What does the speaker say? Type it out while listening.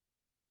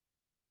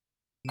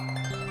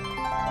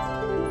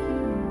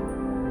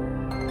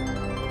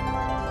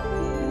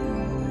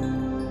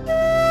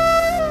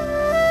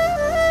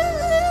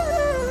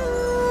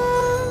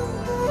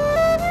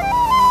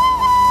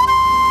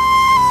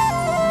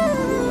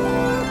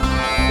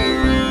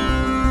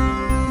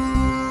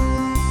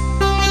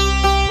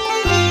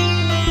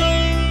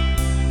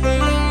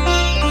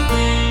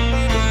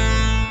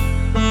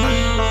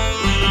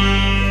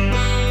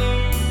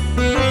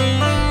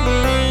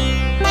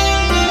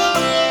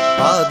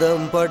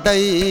பாதம்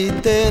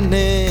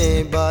படைத்தேனே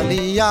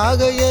பலியாக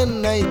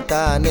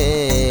என்னைத்தானே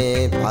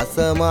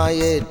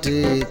பாசமாயேற்று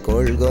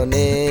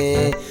கொள்கொனே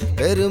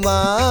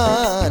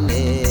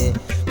பெருமானே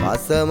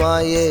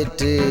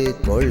பாசமாயேற்று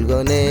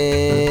கொள்கொனே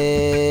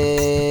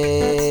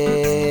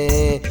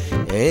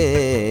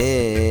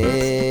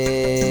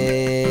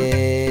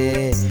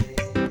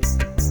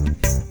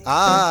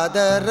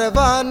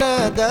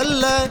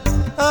ஆதரவானதல்ல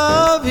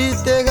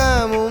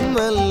ஆவித்தகமும்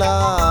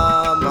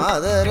எல்லாம்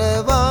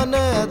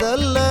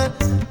ஆதரவானதல்ல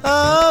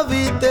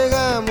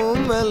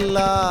ஆவித்தகமும்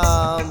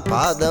எல்லாம்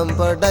பாதம்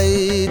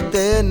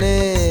படைத்தேனே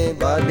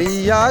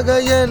பலியாக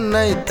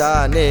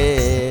என்னைத்தானே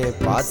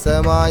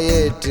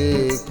பாசமாயேற்று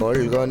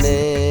கொள்கொனே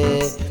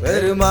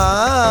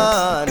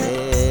பெருமானே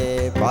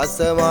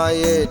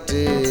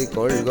பாசமாயேற்று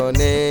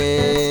கொள்கொனே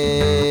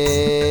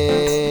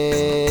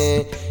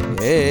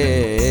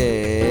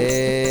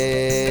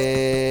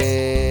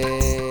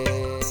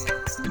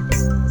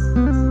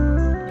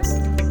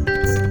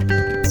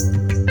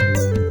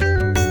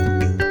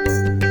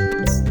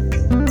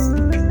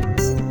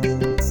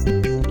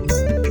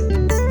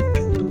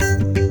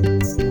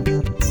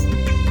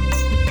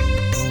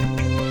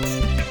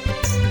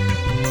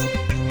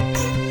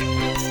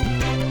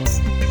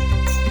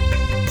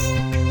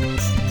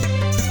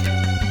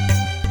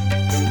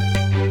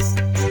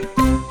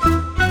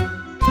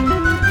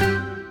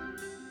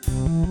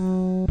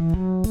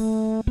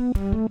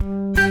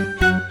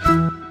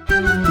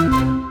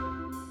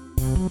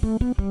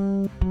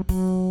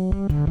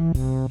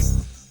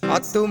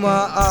ஆத்துமா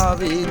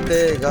ஆவி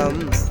தேகம்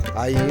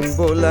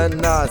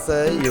ஐம்புலநாசயோகம்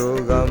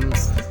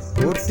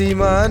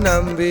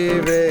பூர்த்திமானம்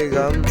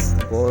விவேகம்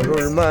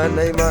பொருள்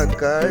மனை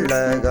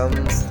மக்களகம்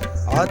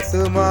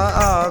ஆத்துமா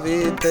ஆவி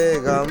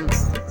தேகம்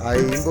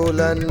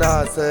ஐம்புலநாசயோகம்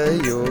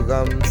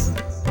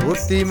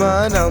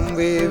பூர்த்திமானம்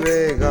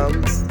விவேகம்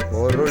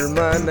பொருள்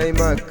மனை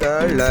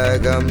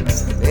மக்களகம்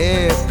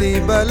நேர்த்தி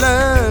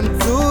பலன்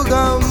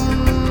சுகம்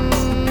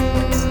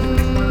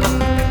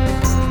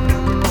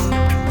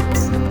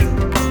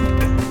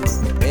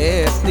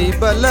நேர்த்தி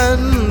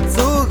பலன்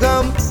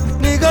சுகம்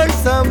நிகழ்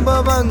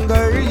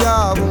சம்பவங்கள்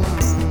யாவும்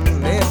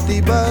நேர்த்தி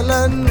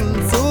பலன்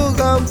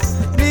சுகம்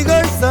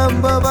நிகழ்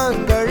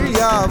சம்பவங்கள்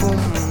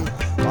யாவும்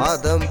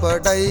பாதம்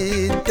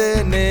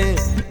படைத்தேனே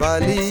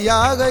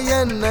பலியாக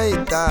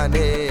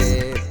என்னைத்தானே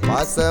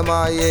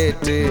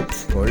பாசமாயேற்று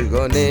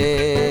கொள்கொனே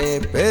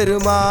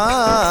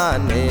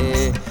பெருமானே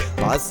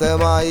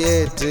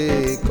பாசமாயேற்று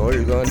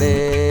கொள்கொனே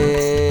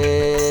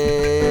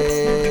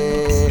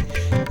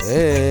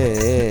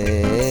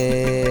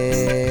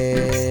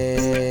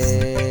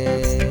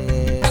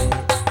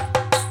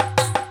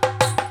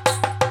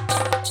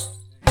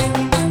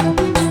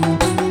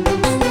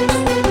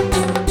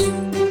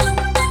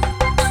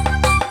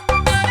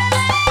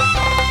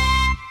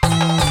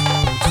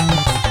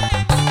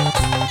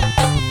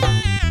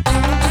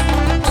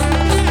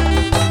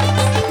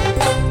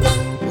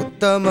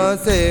உத்தம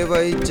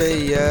சேவை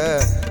செய்ய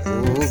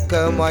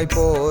ஊக்கமாய்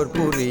போர்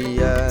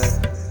புரிய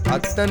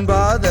அத்தன்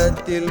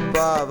பாதத்தில்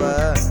பாவ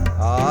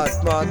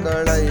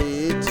ஆத்மாக்களை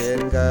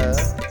சேர்க்க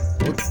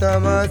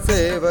உத்தம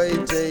சேவை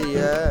செய்ய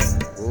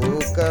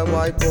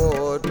ஊக்கமாய்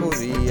போர்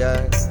புரிய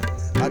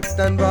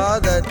அத்தன்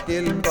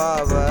பாதத்தில்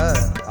பாவ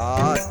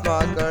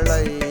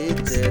ஆத்மாக்களை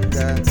சேர்க்க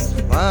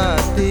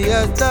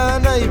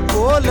மத்தியஸ்தனை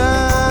போல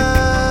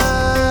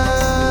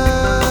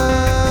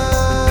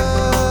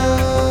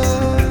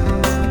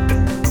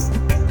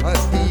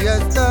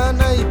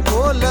மத்தியஸ்தனை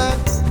போல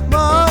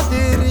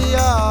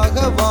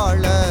மாதிரியாக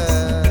வாழ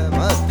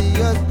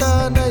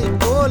மத்தியஸ்தனை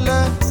போல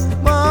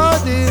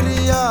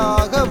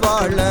மாதிரியாக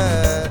வாழ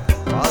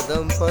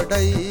பாதம்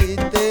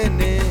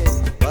படைத்தேனே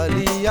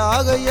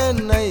பலியாக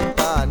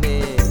என்னைத்தானே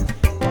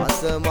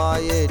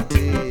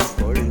பாசமாயேற்று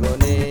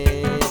கொள்கொனே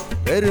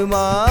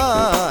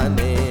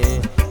பெருமானே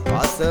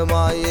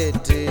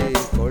பாசமாயேற்று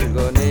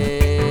கொள்கொனே